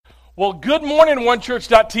Well, good morning,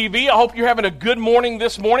 OneChurch.tv. I hope you're having a good morning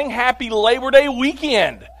this morning. Happy Labor Day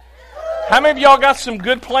weekend. How many of y'all got some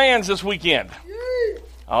good plans this weekend?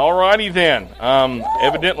 All righty then.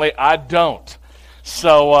 Evidently, I don't.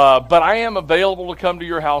 So, but I am available to come to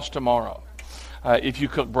your house tomorrow if you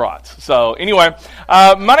cook brats. So, anyway,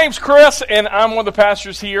 my name's Chris, and I'm one of the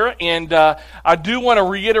pastors here. And I do want to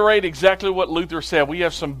reiterate exactly what Luther said. We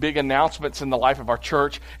have some big announcements in the life of our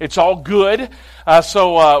church. It's all good.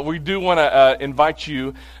 So we do want to invite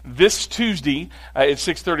you this Tuesday at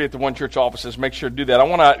 6:30 at the One Church offices. Make sure to do that. I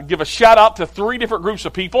want to give a shout out to 3 different groups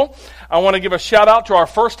of people. I want to give a shout out to our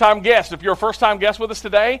first time guests. If you're a first time guest with us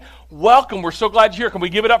today, welcome. We're so glad you're here. Can we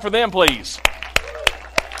give it up for them, please?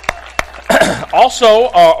 Also,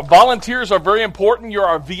 volunteers are very important. You're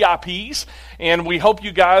our VIPs, and we hope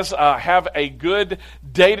you guys have a good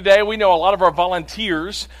day today. We know a lot of our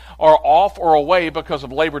volunteers are off or away because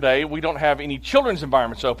of Labor Day. We don't have any children's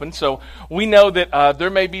environments open, so we know that there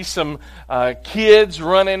may be some kids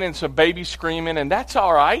running and some babies screaming, and that's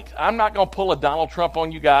all right. I'm not going to pull a Donald Trump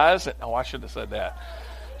on you guys. Oh, I should have said that.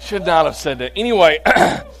 Should not have said that. Anyway,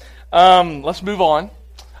 let's move on.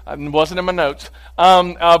 It wasn't in my notes.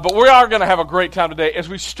 But we are going to have a great time today as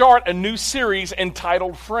we start a new series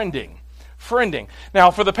entitled Friending. Friending. Now,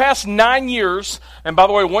 for the past 9 years, and by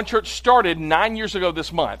the way, One Church started 9 years ago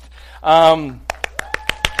this month. In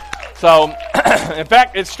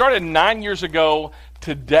fact, it started 9 years ago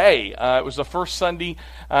today. It was the first Sunday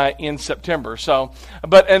in September.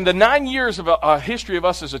 But in the 9 years of a history of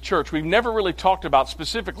us as a church, we've never really talked about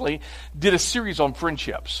specifically, did a series on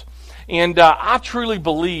friendships. And I truly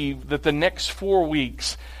believe that the next 4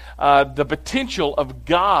 weeks, the potential of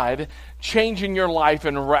God changing your life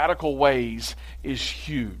in radical ways is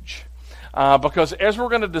huge. Because as we're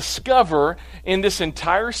going to discover in this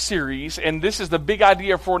entire series, and this is the big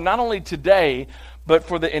idea for not only today, but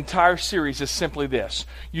for the entire series, is simply this.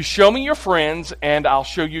 You show me your friends, and I'll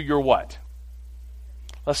show you your what?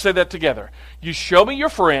 Let's say that together. You show me your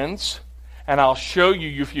friends, and I'll show you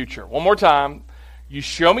your future. One more time. You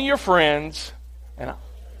show me your friends, and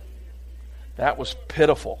that was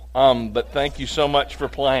pitiful. But thank you so much for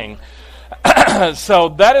playing. So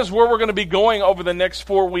that is where we're going to be going over the next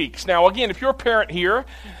 4 weeks. Now, again, if you're a parent here,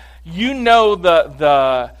 you know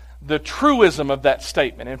the truism of that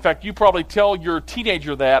statement. In fact, you probably tell your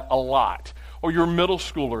teenager that a lot, or your middle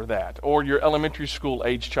schooler that, or your elementary school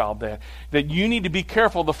age child that you need to be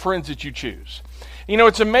careful of the friends that you choose. You know,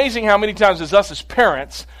 it's amazing how many times as us as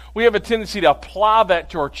parents, we have a tendency to apply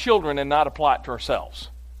that to our children and not apply it to ourselves.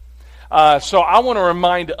 So I want to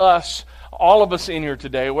remind us, all of us in here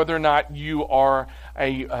today, whether or not you are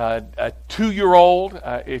a 2-year-old,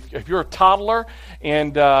 if you're a toddler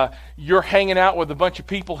and you're hanging out with a bunch of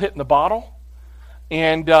people hitting the bottle,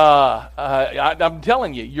 and I'm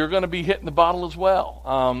telling you, you're going to be hitting the bottle as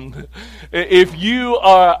well. If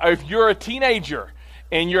you're a teenager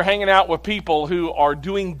and you're hanging out with people who are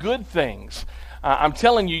doing good things, I'm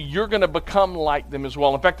telling you, you're going to become like them as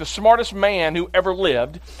well. In fact, the smartest man who ever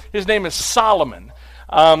lived, his name is Solomon.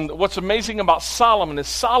 What's amazing about Solomon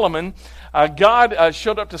is God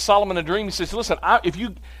showed up to Solomon in a dream. He says, listen,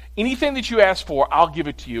 anything that you ask for, I'll give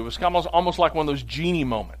it to you. It was almost like one of those genie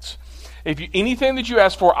moments. Anything that you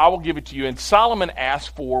ask for, I will give it to you. And Solomon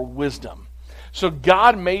asked for wisdom. So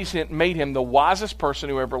God made him the wisest person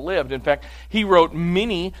who ever lived. In fact, he wrote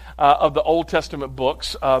many of the Old Testament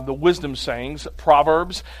books, the wisdom sayings,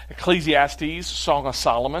 Proverbs, Ecclesiastes, Song of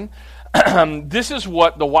Solomon. This is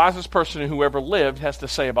what the wisest person who ever lived has to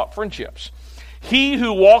say about friendships. He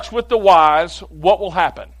who walks with the wise, what will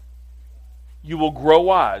happen? You will grow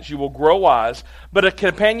wise. You will grow wise. But a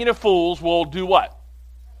companion of fools will do what?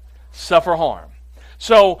 Suffer harm.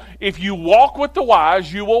 So if you walk with the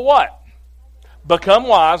wise, you will what? Become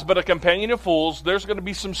wise, but a companion of fools, there's going to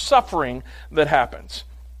be some suffering that happens.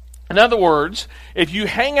 In other words, if you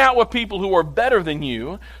hang out with people who are better than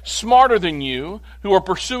you, smarter than you, who are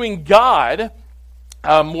pursuing God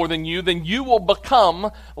more than you, then you will become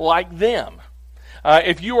like them.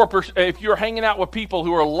 If you're hanging out with people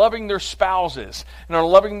who are loving their spouses and are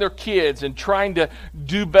loving their kids and trying to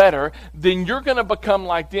do better, then you're going to become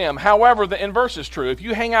like them. However, the inverse is true. If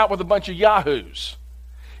you hang out with a bunch of yahoos,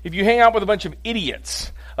 if you hang out with a bunch of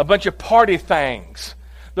idiots, a bunch of party fangs,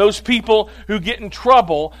 those people who get in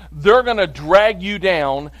trouble, they're going to drag you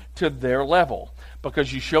down to their level.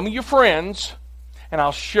 Because you show me your friends, and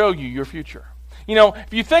I'll show you your future. You know,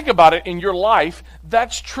 if you think about it in your life,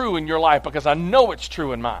 that's true in your life because I know it's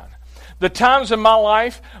true in mine. The times in my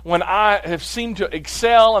life when I have seemed to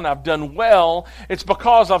excel and I've done well, it's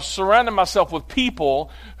because I've surrounded myself with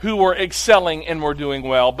people who were excelling and were doing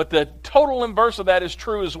well. But the total inverse of that is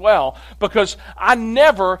true as well, because I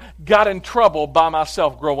never got in trouble by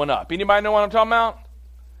myself growing up. Anybody know what I'm talking about?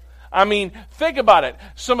 I mean, think about it.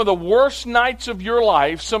 Some of the worst nights of your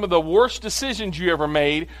life, some of the worst decisions you ever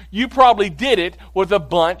made, you probably did it with a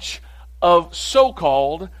bunch of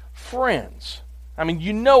so-called friends. I mean,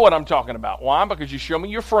 you know what I'm talking about. Why? Because you show me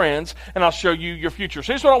your friends, and I'll show you your future.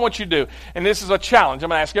 So here's what I want you to do, and this is a challenge. I'm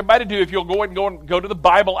going to ask everybody to do. If you'll go ahead and go to the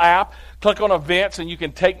Bible app, click on events, and you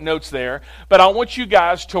can take notes there. But I want you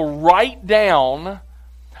guys to write down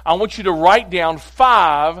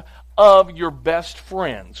 5 of your best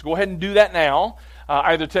friends. Go ahead and do that now.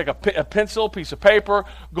 Either take a pencil, piece of paper,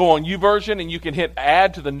 go on YouVersion, and you can hit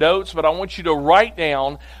add to the notes. But I want you to write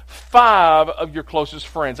down 5 of your closest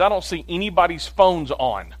friends. I don't see anybody's phones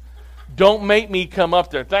on. Don't make me come up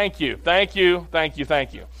there. Thank you.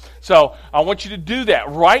 So I want you to do that.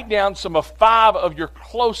 Write down some of 5 of your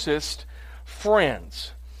closest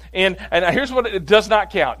friends. And here's what it does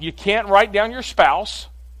not count. You can't write down your spouse.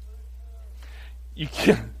 You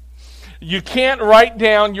can't write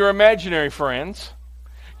down your imaginary friends.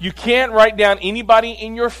 You can't write down anybody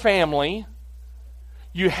in your family.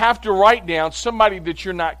 You have to write down somebody that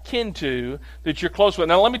you're not kin to, that you're close with.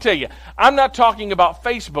 Now, let me tell you, I'm not talking about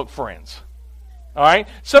Facebook friends. All right?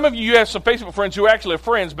 Some of you have some Facebook friends who actually are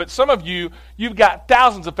friends, but some of you've got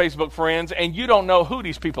thousands of Facebook friends, and you don't know who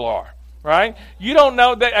these people are. Right? You don't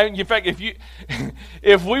know that. In fact,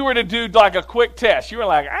 if we were to do like a quick test, you were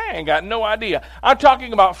like, I ain't got no idea. I'm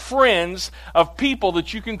talking about friends of people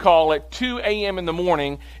that you can call at 2 a.m. in the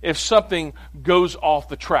morning if something goes off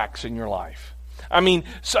the tracks in your life. I mean,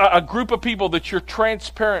 a group of people that you're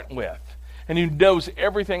transparent with and who knows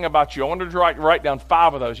everything about you. I wanted to write down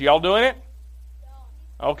 5 of those. Y'all doing it?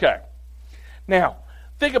 Okay. Now,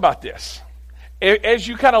 think about this. As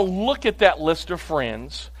you kind of look at that list of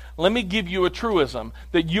friends, let me give you a truism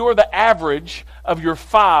that you are the average of your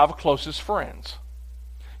 5 closest friends.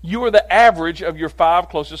 You are the average of your 5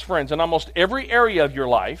 closest friends. In almost every area of your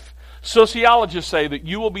life, sociologists say that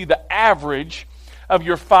you will be the average of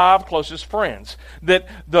your 5 closest friends. That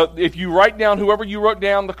if you write down whoever you wrote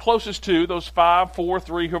down the closest to, those 5, 4,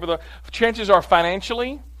 3, whoever the chances are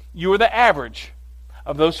financially, you are the average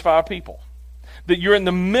of those 5 people. That you're in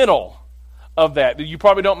the middle of that. You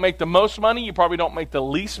probably don't make the most money. You probably don't make the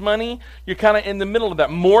least money. You're kind of in the middle of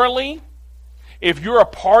that. Morally, if you're a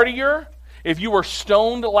partier, if you were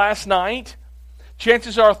stoned last night,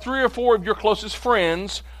 chances are 3 or 4 of your closest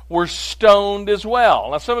friends were stoned as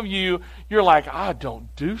well. Now, some of you, you're like, I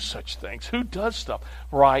don't do such things. Who does stuff?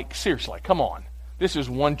 Right? Seriously, come on. This is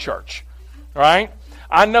one church, right?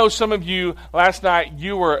 I know some of you, last night,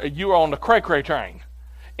 you were on the cray-cray train,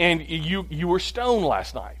 and you were stoned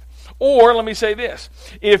last night. Or, let me say this,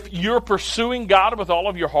 if you're pursuing God with all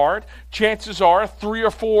of your heart, chances are 3 or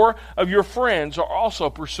 4 of your friends are also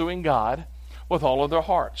pursuing God with all of their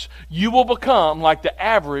hearts. You will become like the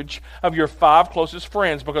average of your 5 closest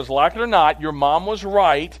friends because, like it or not, your mom was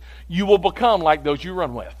right. You will become like those you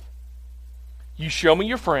run with. You show me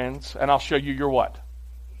your friends, and I'll show you your what?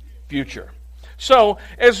 Future. So,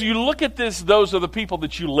 as you look at those are the people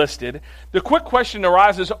that you listed, the quick question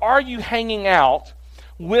arises, are you hanging out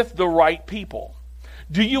with the right people?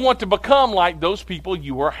 Do you want to become like those people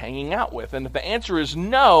you are hanging out with? And if the answer is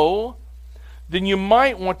no, then you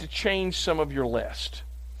might want to change some of your list.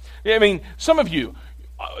 I mean, some of you,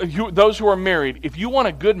 those who are married, if you want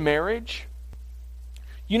a good marriage,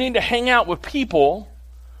 you need to hang out with people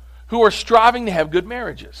who are striving to have good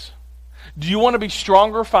marriages. Do you want to be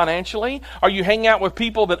stronger financially? Are you hanging out with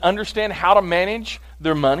people that understand how to manage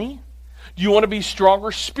their money? Do you want to be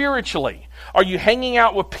stronger spiritually? Are you hanging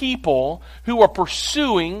out with people who are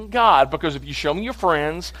pursuing God? Because if you show me your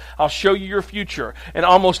friends, I'll show you your future. In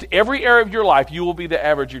almost every area of your life, you will be the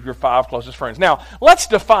average of your 5 closest friends. Now, let's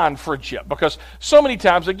define friendship. Because so many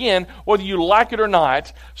times, again, whether you like it or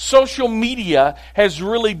not, social media has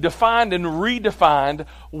really defined and redefined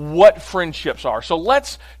what friendships are. So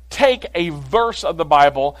let's take a verse of the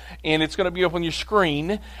Bible, and it's going to be up on your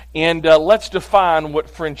screen, and let's define what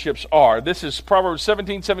friendships are. This is Proverbs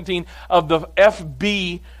 17:17 of the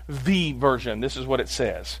FBV version. This is what it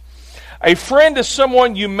says. A friend is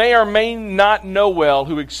someone you may or may not know well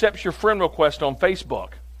who accepts your friend request on Facebook.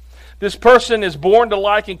 This person is born to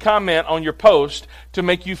like and comment on your post to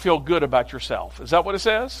make you feel good about yourself. Is that what it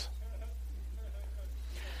says?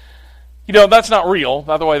 That's not real.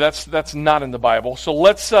 By the way, that's not in the Bible. So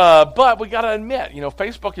but we got to admit,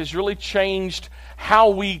 Facebook has really changed how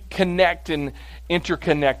we connect and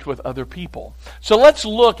interconnect with other people. So let's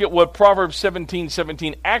look at what Proverbs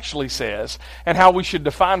 17:17 actually says and how we should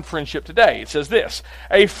define friendship today. It says this: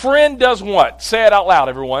 a friend does what? Say it out loud,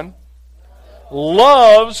 everyone.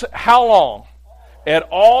 Loves how long? At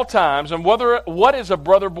all times. And what is a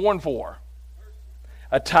brother born for?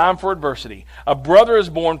 A time for adversity. A brother is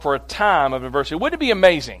born for a time of adversity. Wouldn't it be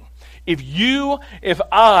amazing if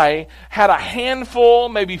I had a handful,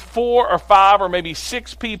 maybe 4 or 5 or maybe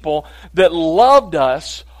 6 people that loved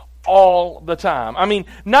us all the time? I mean,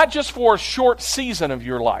 not just for a short season of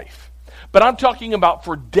your life, but I'm talking about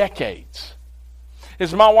for decades.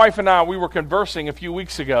 As my wife and I, we were conversing a few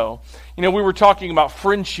weeks ago, we were talking about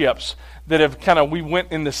friendships that have we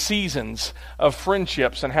went in the seasons of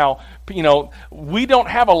friendships and how, we don't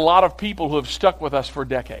have a lot of people who have stuck with us for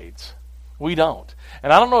decades. We don't.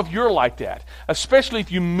 And I don't know if you're like that. Especially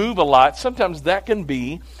if you move a lot, sometimes that can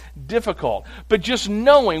be difficult. But just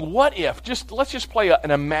knowing, what if, let's just play an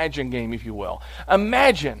imagine game, if you will.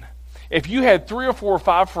 Imagine if you had 3 or 4 or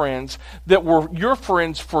 5 friends that were your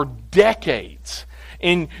friends for decades.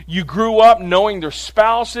 And you grew up knowing their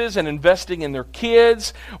spouses and investing in their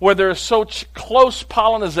kids, where there's such close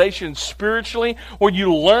pollination spiritually, where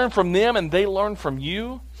you learn from them and they learn from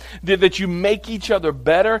you, that you make each other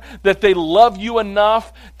better, that they love you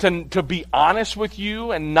enough to be honest with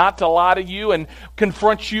you and not to lie to you and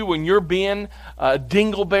confront you when you're being a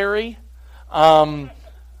dingleberry.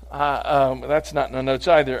 That's not in the notes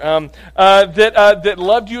either. That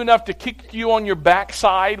loved you enough to kick you on your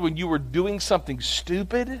backside when you were doing something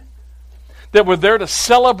stupid. That were there to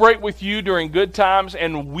celebrate with you during good times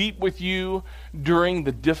and weep with you during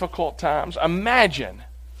the difficult times. Imagine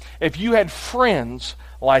if you had friends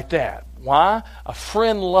like that. Why? A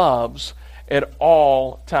friend loves at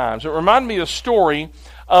all times. It reminded me of the story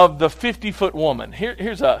of the 50-foot woman.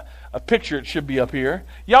 Here's a picture. It should be up here.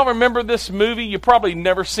 Y'all remember this movie? You probably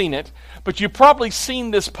never seen it, but you've probably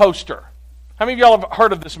seen this poster. How many of y'all have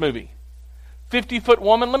heard of this movie? 50-Foot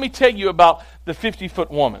Woman? Let me tell you about the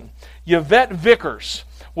 50-Foot Woman. Yvette Vickers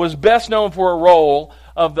was best known for a role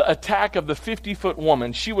of the Attack of the 50-Foot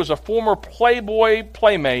Woman. She was a former Playboy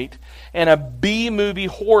playmate and a B-movie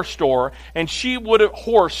horror star, and she would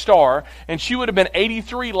have been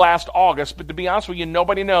 83 last August, but to be honest with you,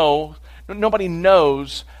 nobody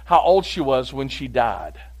knows how old she was when she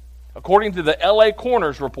died. According to the LA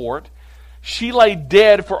Coroner's report, she lay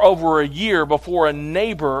dead for over a year before a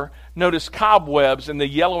neighbor noticed cobwebs and the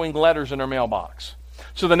yellowing letters in her mailbox.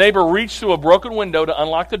 So the neighbor reached through a broken window to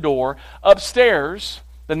unlock the door. Upstairs,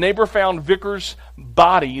 the neighbor found Vickers'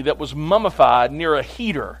 body that was mummified near a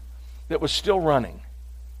heater that was still running.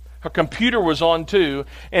 Her computer was on too,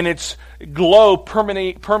 and its glow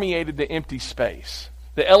permeated the empty space.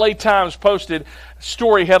 The LA Times posted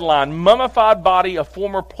story headline: mummified body of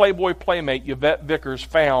former Playboy playmate Yvette Vickers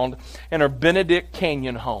found in her Benedict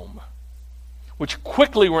Canyon home, which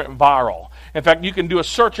quickly went viral. In fact, you can do a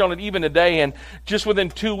search on it even today, and just within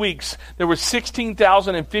 2 weeks, there were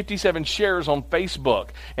 16,057 shares on Facebook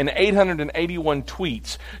and 881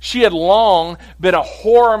 tweets. She had long been a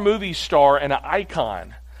horror movie star and an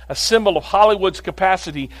icon, a symbol of Hollywood's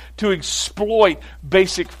capacity to exploit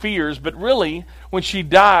basic fears. But really, when she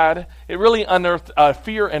died, it really unearthed a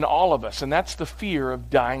fear in all of us, and that's the fear of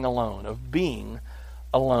dying alone, of being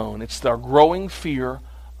alone. It's our growing fear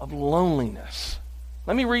of loneliness.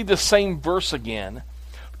 Let me read the same verse again,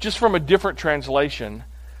 just from a different translation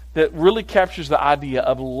that really captures the idea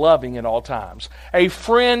of loving at all times. A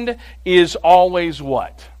friend is always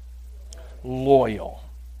what? Loyal.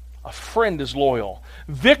 A friend is loyal.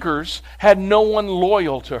 Vickers had no one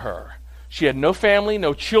loyal to her. She had no family,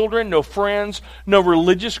 no children, no friends, no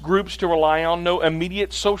religious groups to rely on, no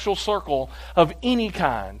immediate social circle of any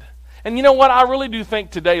kind. And you know what? I really do think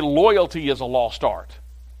today loyalty is a lost art.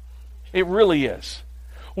 It really is.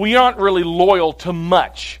 We aren't really loyal to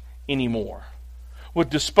much anymore. With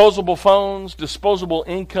disposable phones, disposable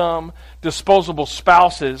income, disposable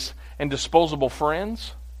spouses, and disposable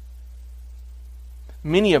friends,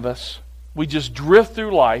 many of us, we just drift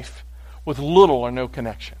through life with little or no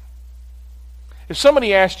connection. If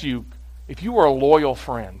somebody asked you if you were a loyal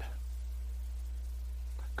friend,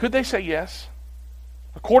 could they say yes?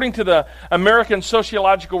 According to the American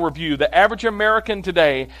Sociological Review, the average American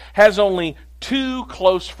today has only 2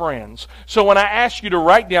 close friends. So when I asked you to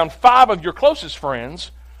write down 5 of your closest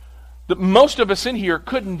friends, most of us in here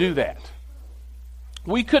couldn't do that.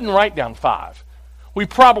 We couldn't write down 5. We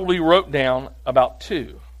probably wrote down about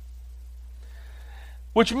 2.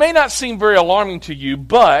 Which may not seem very alarming to you,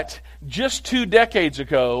 but just 2 decades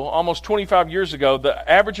ago, almost 25 years ago, the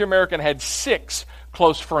average American had 6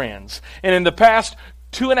 close friends. And in the past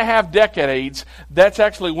 2.5 decades, that's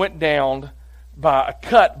actually went down by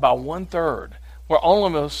 1/3. Where all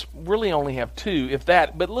of us really only have 2, if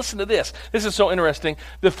that. But listen to this. This is so interesting.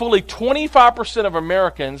 That fully 25% of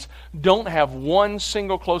Americans don't have one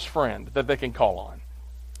single close friend that they can call on.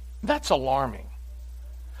 That's alarming.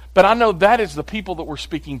 But I know that is the people that we're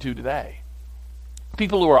speaking to today.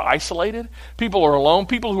 People who are isolated, people who are alone,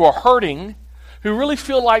 people who are hurting, who really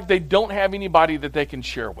feel like they don't have anybody that they can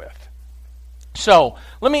share with. So,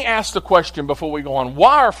 let me ask the question before we go on.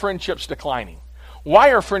 Why are friendships declining?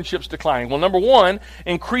 Why are friendships declining? Well, number one,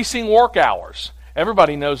 increasing work hours.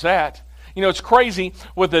 Everybody knows that. You know, it's crazy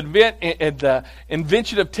with the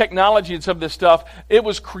invention of technology and some of this stuff. It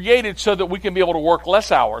was created so that we can be able to work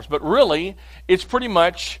less hours. But really, it's pretty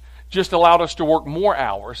much just allowed us to work more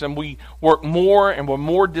hours. And we work more and we're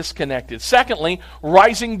more disconnected. Secondly,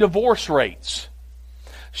 rising divorce rates.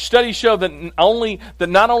 Studies show that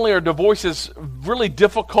not only are divorces really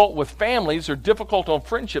difficult with families, they're difficult on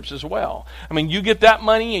friendships as well. I mean, you get that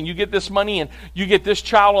money and you get this money and you get this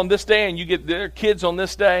child on this day and you get their kids on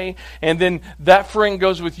this day, and then that friend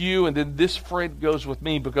goes with you and then this friend goes with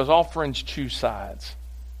me, because all friends choose sides.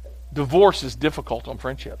 Divorce is difficult on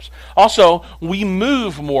friendships. Also, we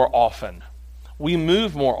move more often. We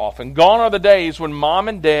move more often. Gone are the days when mom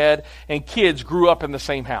and dad and kids grew up in the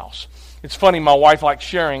same house. It's funny, my wife likes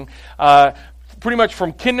sharing, pretty much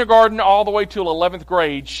from kindergarten all the way till 11th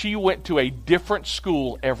grade, she went to a different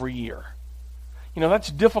school every year. You know,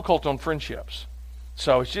 that's difficult on friendships.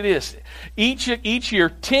 So it is. Each year,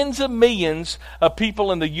 tens of millions of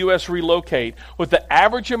people in the U.S. relocate, with the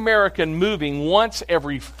average American moving once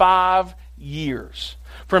every 5 years.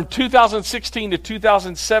 From 2016 to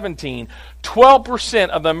 2017, 12%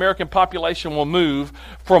 of the American population will move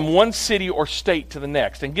from one city or state to the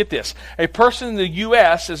next. And get this, a person in the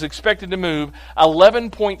U.S. is expected to move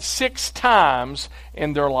 11.6 times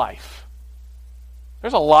in their life.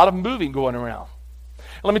 There's a lot of moving going around.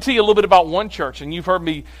 Let me tell you a little bit about one church, and you've heard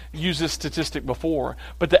me use this statistic before,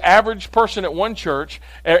 but the average person at one church,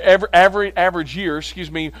 average year,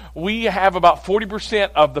 we have about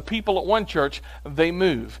 40% of the people at one church, they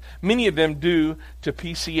move. Many of them due to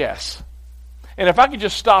PCS. And if I could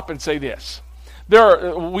just stop and say this,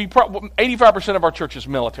 85% of our church is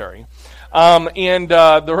military, and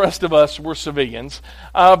the rest of us, we're civilians.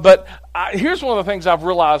 But here's one of the things I've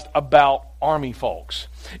realized about Army folks,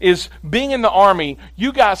 is being in the Army,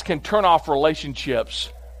 you guys can turn off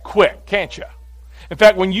relationships quick, can't you? In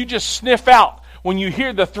fact, when you just sniff out, when you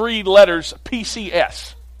hear the 3 letters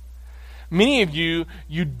PCS, many of you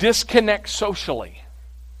disconnect socially.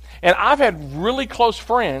 And I've had really close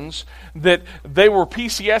friends that they were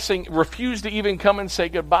PCSing, refused to even come and say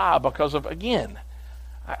goodbye because of, again,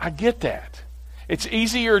 I get that. It's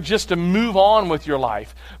easier just to move on with your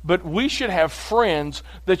life. But we should have friends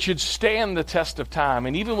that should stand the test of time.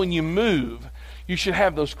 And even when you move, you should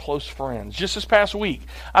have those close friends. Just this past week,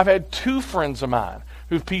 I've had 2 friends of mine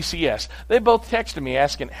who've PCS. They both texted me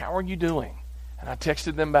asking, "How are you doing?" And I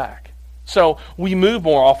texted them back. So we move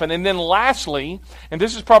more often. And then lastly, and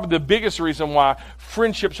this is probably the biggest reason why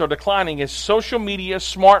friendships are declining, is social media,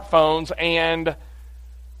 smartphones, and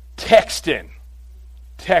texting.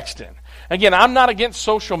 Again, I'm not against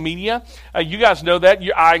social media. You guys know that.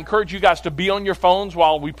 I encourage you guys to be on your phones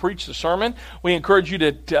while we preach the sermon. We encourage you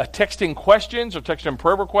to text in questions or text in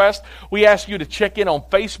prayer requests. We ask you to check in on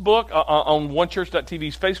Facebook, on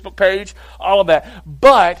onechurch.tv's Facebook page, all of that.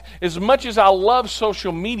 But as much as I love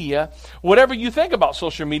social media, whatever you think about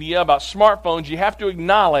social media, about smartphones, you have to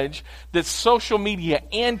acknowledge that social media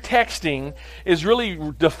and texting is really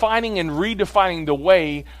defining and redefining the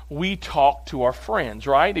way we talk to our friends,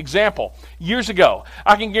 right? Example. Years ago,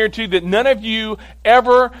 I can guarantee that none of you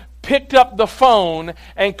ever picked up the phone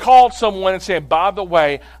and called someone and said, "By the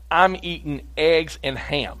way, I'm eating eggs and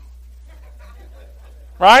ham."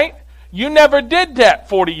 Right? You never did that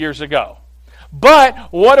 40 years ago. But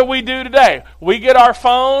what do we do today? We get our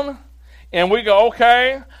phone and we go,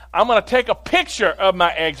 "Okay, I'm going to take a picture of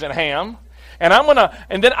my eggs and ham, and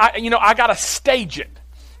then I got to stage it.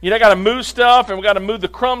 I got to move stuff, and we got to move the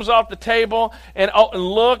crumbs off the table, and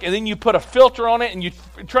look, and then you put a filter on it, and you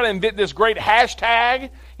try to invent this great hashtag,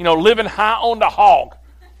 living high on the hog.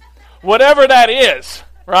 Whatever that is,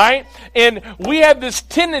 right? And we have this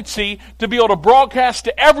tendency to be able to broadcast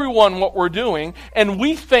to everyone what we're doing, and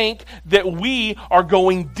we think that we are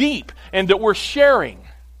going deep and that we're sharing.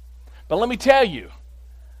 But let me tell you,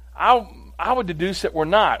 I I would deduce that we're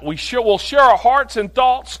not. We'll share our hearts and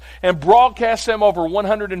thoughts and broadcast them over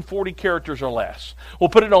 140 characters or less. We'll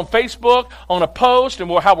put it on Facebook, on a post,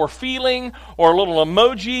 and how we're feeling, or a little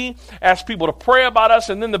emoji, ask people to pray about us,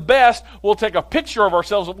 and then the best, we'll take a picture of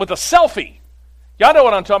ourselves with a selfie. Y'all know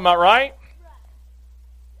what I'm talking about, right?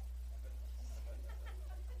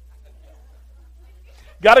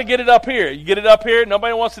 Got to get it up here. You get it up here,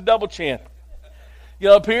 nobody wants to double chin.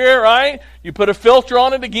 Get up here, right? You put a filter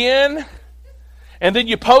on it again, and then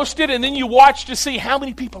you post it, and then you watch to see how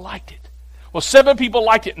many people liked it. Well, 7 people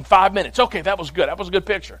liked it in 5 minutes. Okay, that was good. That was a good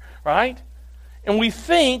picture, right? And we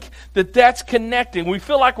think that that's connecting. We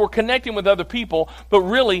feel like we're connecting with other people, but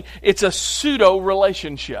really, it's a pseudo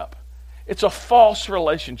relationship. It's a false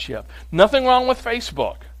relationship. Nothing wrong with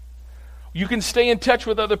Facebook. You can stay in touch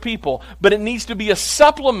with other people, but it needs to be a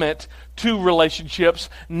supplement to relationships,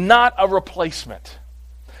 not a replacement.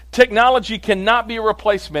 Technology cannot be a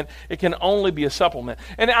replacement. It can only be a supplement.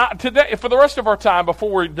 And today, for the rest of our time, before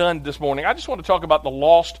we're done this morning, I just want to talk about the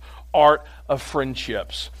lost art of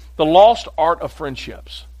friendships. The lost art of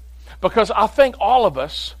friendships. Because I think all of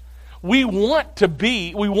us, we want to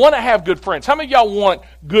have good friends. How many of y'all want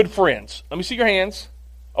good friends? Let me see your hands.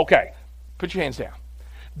 Okay, put your hands down.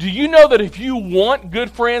 Do you know that if you want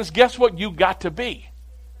good friends, guess what you got to be?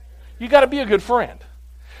 You got to be a good friend.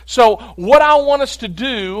 So what I want us to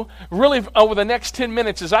do really over the next 10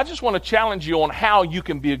 minutes is I just want to challenge you on how you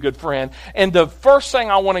can be a good friend. And the first thing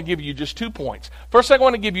I want to give you, just 2 points. First thing I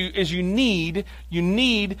want to give you is you need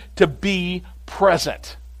to be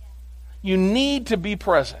present. You need to be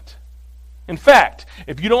present. In fact,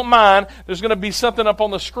 if you don't mind, there's going to be something up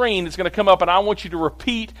on the screen that's going to come up, and I want you to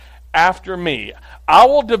repeat after me. I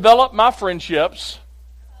will develop my friendships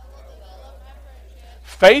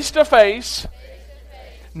face to face,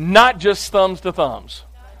 not just thumbs to thumbs.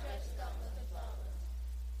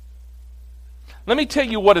 Let me tell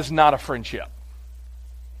you what is not a friendship.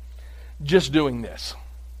 Just doing this.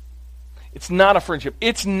 It's not a friendship.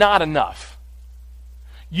 It's not enough.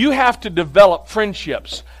 You have to develop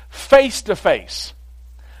friendships face to face,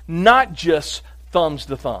 not just thumbs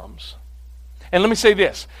to thumbs. And let me say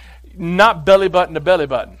this, not belly button to belly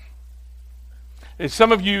button.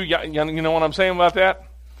 Some of you know what I'm saying about that?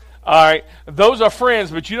 All right, those are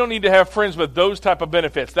friends, but you don't need to have friends with those type of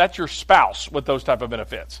benefits. That's your spouse with those type of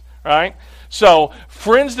benefits, right? So,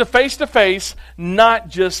 friends to face, not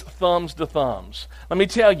just thumbs to thumbs. Let me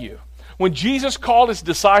tell you, when Jesus called his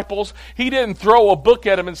disciples, he didn't throw a book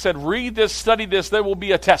at them and said, read this, study this, there will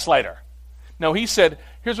be a test later. No, he said,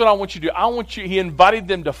 here's what I want you to do. He invited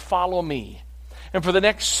them to follow me. And for the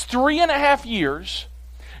next 3.5 years,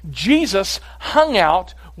 Jesus hung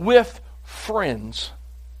out with friends.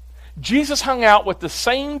 Jesus hung out with the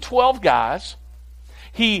same 12 guys.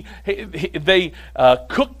 They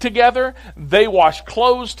cooked together. They washed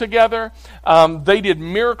clothes together. They did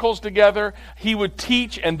miracles together. He would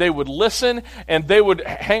teach and they would listen, and they would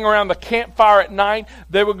hang around the campfire at night.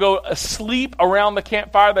 They would go asleep around the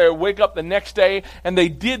campfire. They would wake up the next day, and they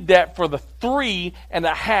did that for the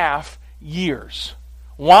 3.5 years.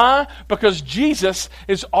 Why? Because Jesus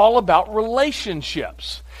is all about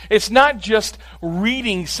relationships. It's not just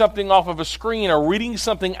reading something off of a screen or reading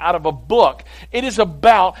something out of a book. It is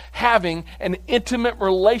about having an intimate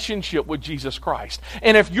relationship with Jesus Christ.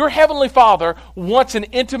 And if your Heavenly Father wants an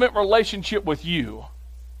intimate relationship with you,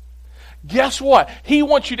 guess what? He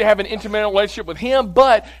wants you to have an intimate relationship with Him,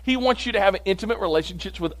 but He wants you to have intimate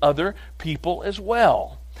relationships with other people as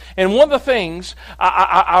well. And one of the things,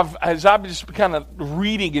 as I've just kind of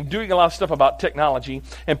reading and doing a lot of stuff about technology,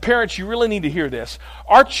 and parents, you really need to hear this.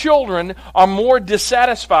 Our children are more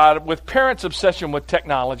dissatisfied with parents' obsession with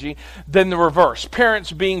technology than the reverse.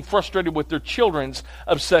 Parents being frustrated with their children's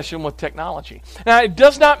obsession with technology. Now, it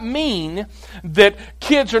does not mean that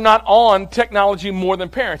kids are not on technology more than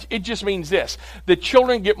parents. It just means this, that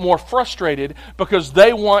children get more frustrated because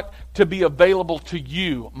they want to be available to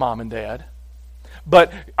you, mom and dad.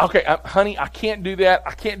 But, okay, honey, I can't do that.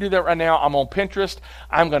 I can't do that right now. I'm on Pinterest.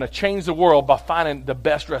 I'm going to change the world by finding the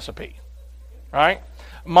best recipe. Right?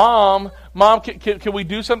 Mom, can we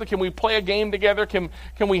do something? Can we play a game together? Can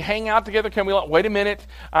we hang out together? Can we, wait a minute,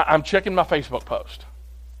 I'm checking my Facebook post.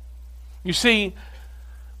 You see,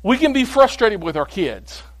 we can be frustrated with our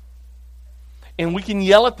kids. And we can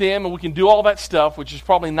yell at them and we can do all that stuff, which is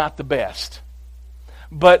probably not the best.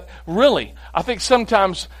 But really, I think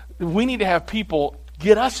sometimes we need to have people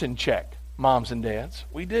get us in check, moms and dads.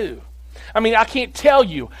 We do. I mean, I can't tell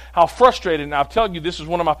you how frustrated, and I'll tell you this is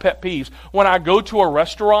one of my pet peeves, when I go to a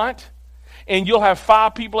restaurant and you'll have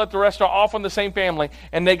 5 people at the restaurant, all from the same family,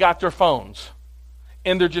 and they got their phones.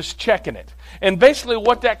 and they're just checking it. And basically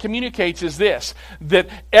what that communicates is this, that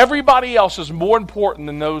everybody else is more important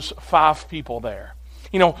than those 5 people there.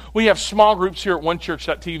 You know, we have small groups here at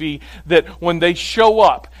onechurch.tv that when they show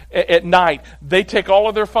up at night, they take all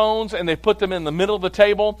of their phones and they put them in the middle of the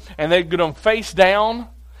table and they get them face down.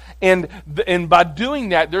 And by doing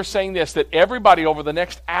that, they're saying this, that everybody over the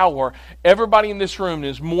next hour, everybody in this room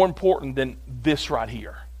is more important than this right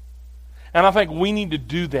here. And I think we need to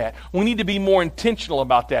do that. We need to be more intentional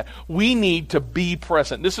about that. We need to be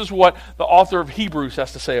present. This is what the author of Hebrews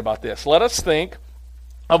has to say about this. Let us think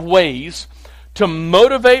of ways to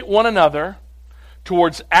motivate one another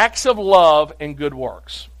towards acts of love and good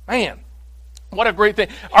works. Man, what a great thing.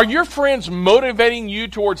 Are your friends motivating you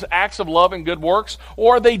towards acts of love and good works,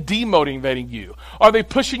 or are they demotivating you? Are they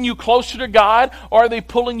pushing you closer to God, or are they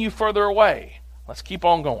pulling you further away? Let's keep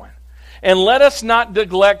on going. And let us not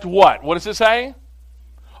neglect what? What does it say?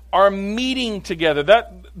 Our meeting together.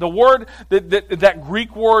 That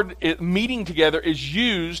Greek word, meeting together, is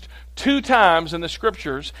used 2 times in the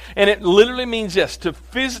Scriptures, and it literally means this,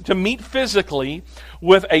 to meet physically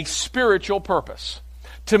with a spiritual purpose.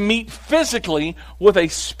 To meet physically with a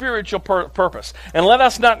spiritual purpose. And let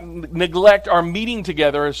us not neglect our meeting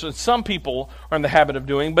together, as some people are in the habit of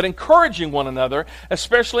doing, but encouraging one another,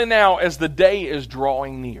 especially now as the day is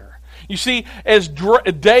drawing near. You see, as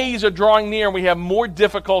days are drawing near and we have more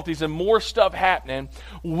difficulties and more stuff happening,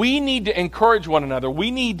 we need to encourage one another. We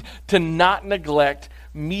need to not neglect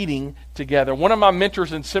meeting together. One of my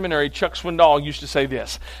mentors in seminary, Chuck Swindoll, used to say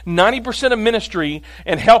this: 90% of ministry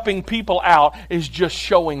and helping people out is just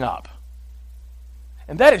showing up.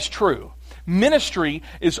 And that is true. Ministry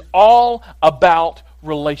is all about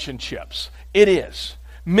relationships. It is.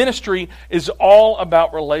 Ministry is all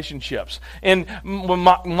about relationships. And when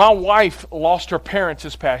my wife lost her parents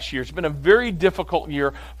this past year, it's been a very difficult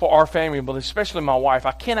year for our family, but especially my wife.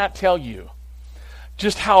 I cannot tell you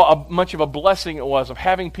just how much of a blessing it was of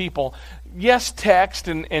having people, yes, text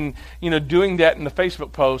and doing that in the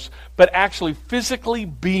Facebook posts, but actually physically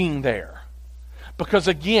being there. Because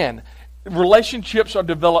again, relationships are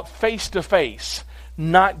developed face to face,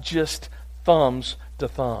 not just thumbs to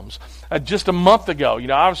thumbs. Just a month ago,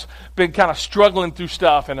 I was been kind of struggling through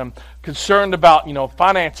stuff, and I'm concerned about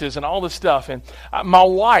finances and all this stuff. And my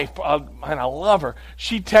wife, and I love her,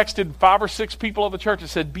 she texted 5 or 6 people of the church and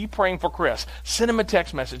said, "Be praying for Chris." Send him a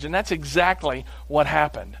text message, and that's exactly what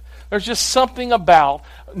happened. There's just something about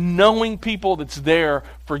knowing people that's there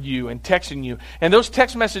for you and texting you. And those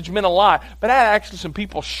text messages meant a lot, but I had actually some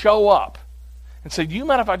people show up and say, "Do you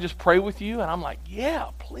mind if I just pray with you?" And I'm like, "Yeah,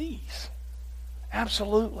 please."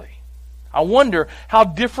 Absolutely. I wonder how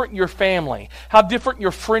different your family, how different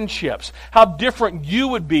your friendships, how different you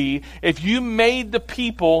would be if you made the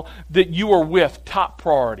people that you are with top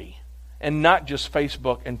priority and not just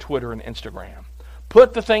Facebook and Twitter and Instagram.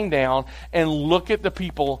 Put the thing down and look at the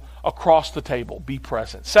people across the table. Be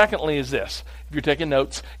present. Secondly is this, if you're taking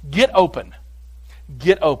notes, get open.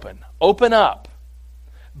 Get open. Open up.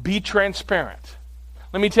 Be transparent.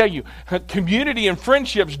 Let me tell you, community and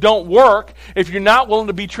friendships don't work if you're not willing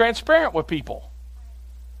to be transparent with people.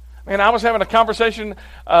 Man, I was having a conversation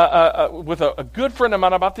with a good friend of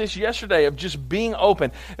mine about this yesterday, of just being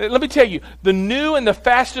open. Let me tell you, the new and the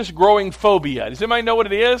fastest growing phobia, does anybody know what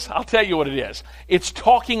it is? I'll tell you what it is. It's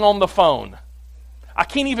talking on the phone. I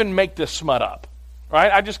can't even make this smut up. Right?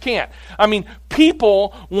 I just can't. I mean,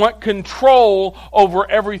 people want control over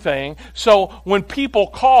everything. So when people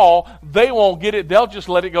call, they won't get it. They'll just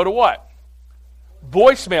let it go to what?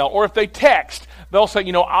 Voicemail. Or if they text, they'll say,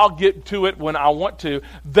 I'll get to it when I want to.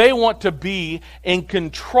 They want to be in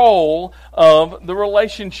control of the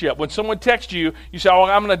relationship. When someone texts you, you say,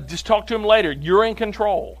 I'm going to just talk to him later. You're in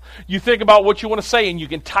control. You think about what you want to say, and you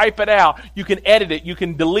can type it out. You can edit it. You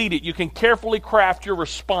can delete it. You can carefully craft your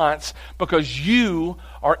response because you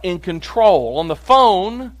are in control. On the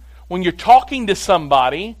phone, when you're talking to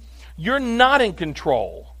somebody, you're not in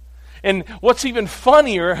control. And what's even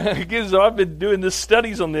funnier, because I've been doing this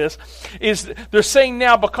studies on this, is they're saying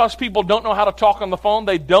now because people don't know how to talk on the phone,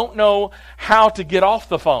 they don't know how to get off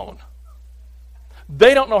the phone.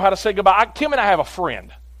 They don't know how to say goodbye. Kim and I have a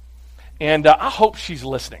friend, and I hope she's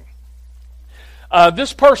listening.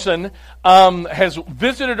 This person has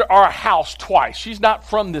visited our house twice. She's not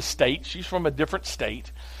from this state. She's from a different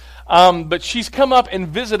state. But she's come up and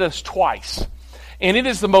visited us twice. And it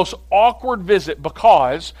is the most awkward visit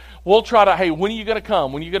because we'll try to, hey, when are you going to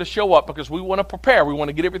come? When are you going to show up? Because we want to prepare. We want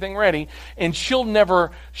to get everything ready. And she'll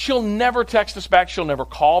never text us back. She'll never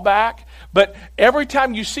call back. But every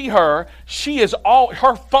time you see her,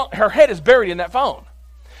 her head is buried in that phone.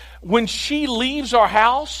 When she leaves our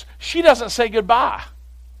house, she doesn't say goodbye.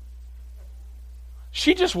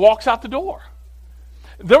 she just walks out the door.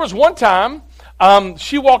 There was one time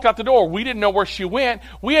she walked out the door. We didn't know where she went.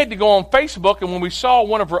 We had to go on Facebook, and when we saw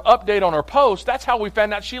one of her update on her post, that's how we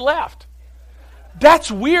found out she left.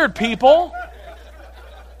 That's weird, people.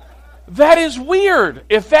 That is weird.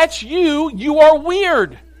 If that's you, you are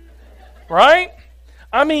weird. Right?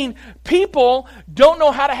 I mean, people don't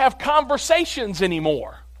know how to have conversations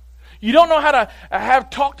anymore. You don't know how to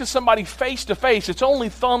talk to somebody face to face. It's only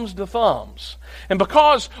thumbs to thumbs. And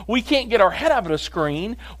because we can't get our head out of a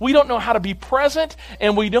screen, we don't know how to be present,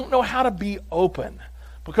 and we don't know how to be open.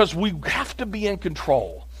 Because we have to be in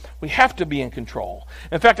control. We have to be in control.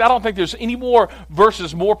 In fact, I don't think there's any more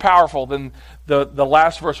verses more powerful than the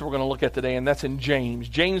last verse we're going to look at today, and that's in James.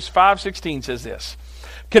 James 5:16 says this.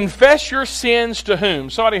 Confess your sins to whom?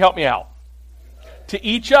 Somebody help me out. To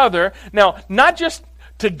each other. Now, not just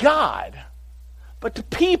to God, but to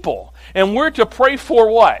people. And we're to pray for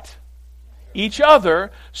what? Each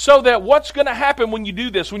other, so that what's going to happen when you do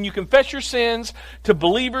this, when you confess your sins to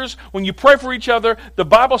believers, when you pray for each other, the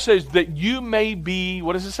Bible says that you may be,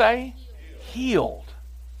 what does it say? Healed.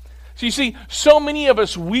 So you see, so many of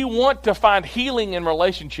us, we want to find healing in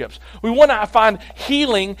relationships. We want to find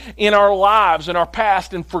healing in our lives, in our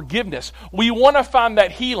past, and forgiveness. We want to find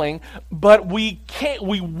that healing, but we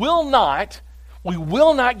will not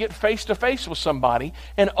get face to face with somebody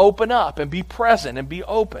and open up and be present and be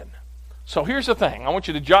open. So here's the thing. I want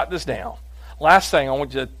you to jot this down. Last thing, I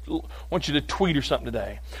want you to tweet or something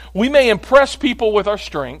today. We may impress people with our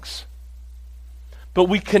strengths, but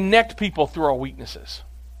we connect people through our weaknesses.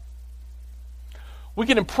 We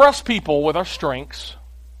can impress people with our strengths,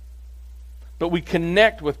 but we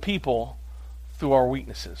connect with people through our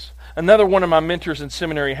weaknesses. Another one of my mentors in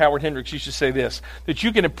seminary, Howard Hendricks, used to say this, that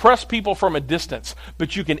you can impress people from a distance,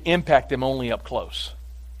 but you can impact them only up close.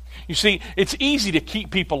 You see, it's easy to keep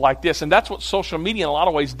people like this, and that's what social media in a lot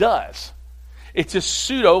of ways does. It's a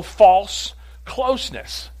pseudo-false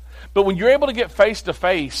closeness. But when you're able to get face to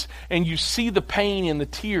face and you see the pain and the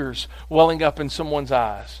tears welling up in someone's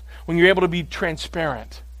eyes, when you're able to be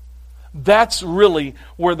transparent, that's really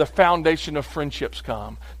where the foundation of friendships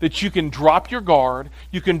come. That you can drop your guard,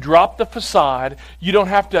 you can drop the facade, you don't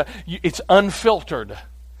have to, it's unfiltered.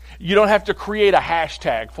 You don't have to create a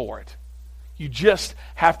hashtag for it. You just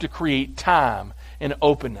have to create time and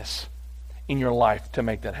openness in your life to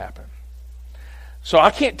make that happen. So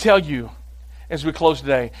I can't tell you, as we close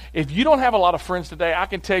today, if you don't have a lot of friends today, I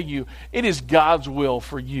can tell you it is God's will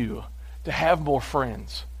for you to have more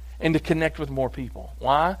friends and to connect with more people.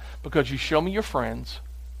 Why? Because you show me your friends,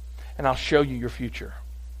 and I'll show you your future.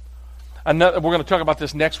 We're going to talk about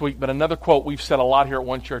this next week, but another quote we've said a lot here at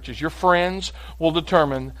One Church is, your friends will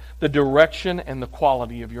determine the direction and the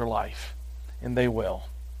quality of your life. And they will.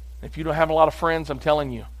 If you don't have a lot of friends, I'm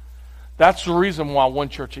telling you, that's the reason why One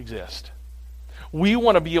Church exists. We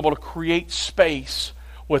want to be able to create space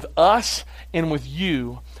with us and with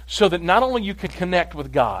you so that not only you can connect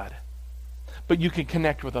with God, but you can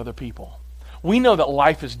connect with other people. We know that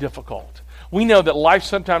life is difficult. We know that life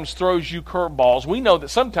sometimes throws you curveballs. We know that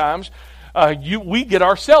sometimes we get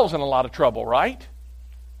ourselves in a lot of trouble, right?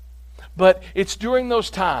 But it's during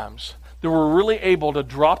those times that we're really able to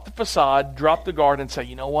drop the facade, drop the guard, and say,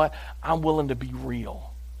 you know what? I'm willing to be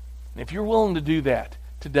real. And if you're willing to do that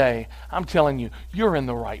today, I'm telling you, you're in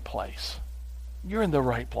the right place. You're in the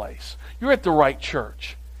right place. You're at the right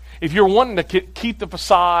church. If you're wanting to keep the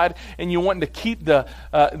facade and you're wanting to keep the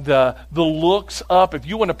looks up, if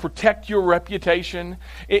you want to protect your reputation,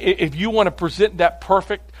 if you want to present that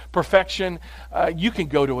perfection, you can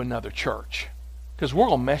go to another church because we're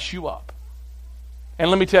going to mess you up. And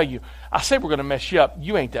let me tell you, I say we're going to mess you up.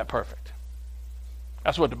 You ain't that perfect.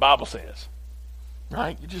 That's what the Bible says.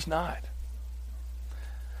 Right? You're just not.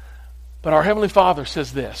 But our Heavenly Father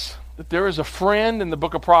says this, that there is a friend in the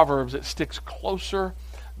book of Proverbs that sticks closer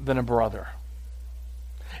than a brother.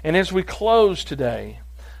 And as we close today,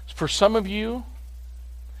 for some of you,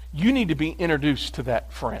 you need to be introduced to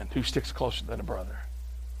that friend who sticks closer than a brother.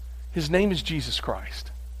 His name is Jesus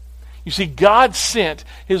Christ. You see, God sent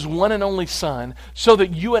His one and only Son so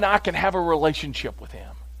that you and I can have a relationship with Him.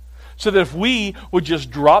 So that if we would just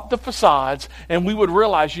drop the facades and we would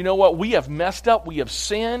realize, you know what, we have messed up, we have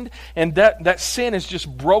sinned, and that sin has just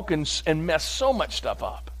broken and messed so much stuff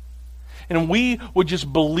up. And we would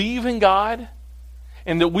just believe in God,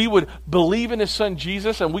 and that we would believe in His Son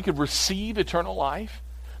Jesus, and we could receive eternal life.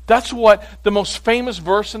 That's what the most famous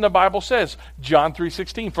verse in the Bible says, John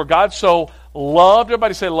 3:16. For God so loved,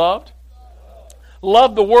 everybody say loved?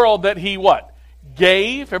 Loved the world that He what?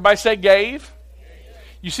 Gave. Everybody say gave.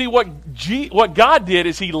 You see, what God did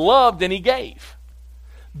is He loved and He gave.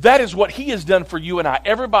 That is what he has done for you and I,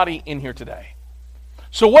 everybody in here today.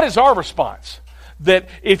 So what is our response? That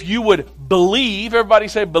if you would believe, everybody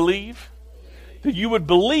say believe, that you would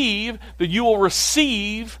believe that you will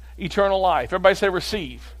receive eternal life. Everybody say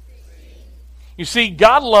receive. You see,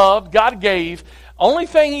 God loved, God gave. Only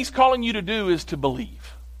thing he's calling you to do is to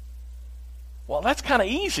believe. Well, that's kind of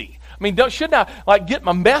easy. I mean, shouldn't I get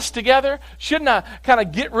my mess together? Shouldn't I kind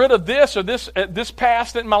of get rid of this or this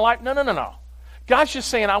past in my life? No. God's just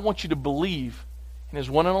saying, I want you to believe in his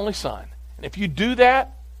one and only Son. And if you do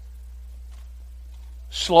that,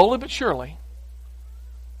 slowly but surely,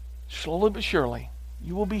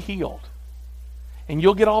 you will be healed. And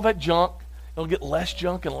you'll get all that junk. You'll get less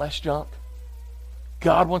junk and less junk.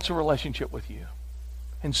 God wants a relationship with you.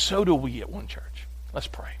 And so do we at One Church. Let's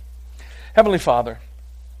pray. Heavenly Father,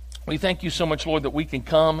 we thank you so much, Lord, that we can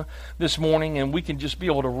come this morning and we can just be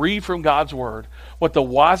able to read from God's Word what the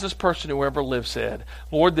wisest person who ever lived said.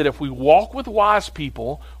 Lord, that if we walk with wise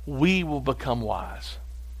people, we will become wise.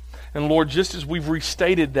 And Lord, just as we've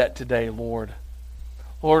restated that today, Lord,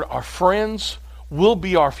 our friends will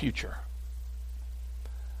be our future.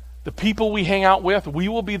 The people we hang out with, we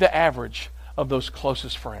will be the average of those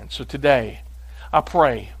closest friends. So today, I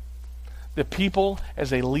pray that people, as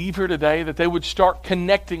they leave here today, that they would start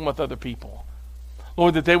connecting with other people.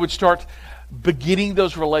 Lord, that they would start beginning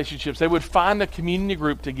those relationships. They would find a community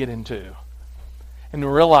group to get into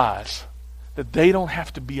and realize that they don't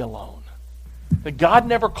have to be alone. That God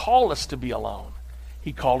never called us to be alone.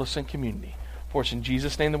 He called us in community. For it's in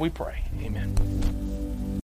Jesus' name that we pray. Amen.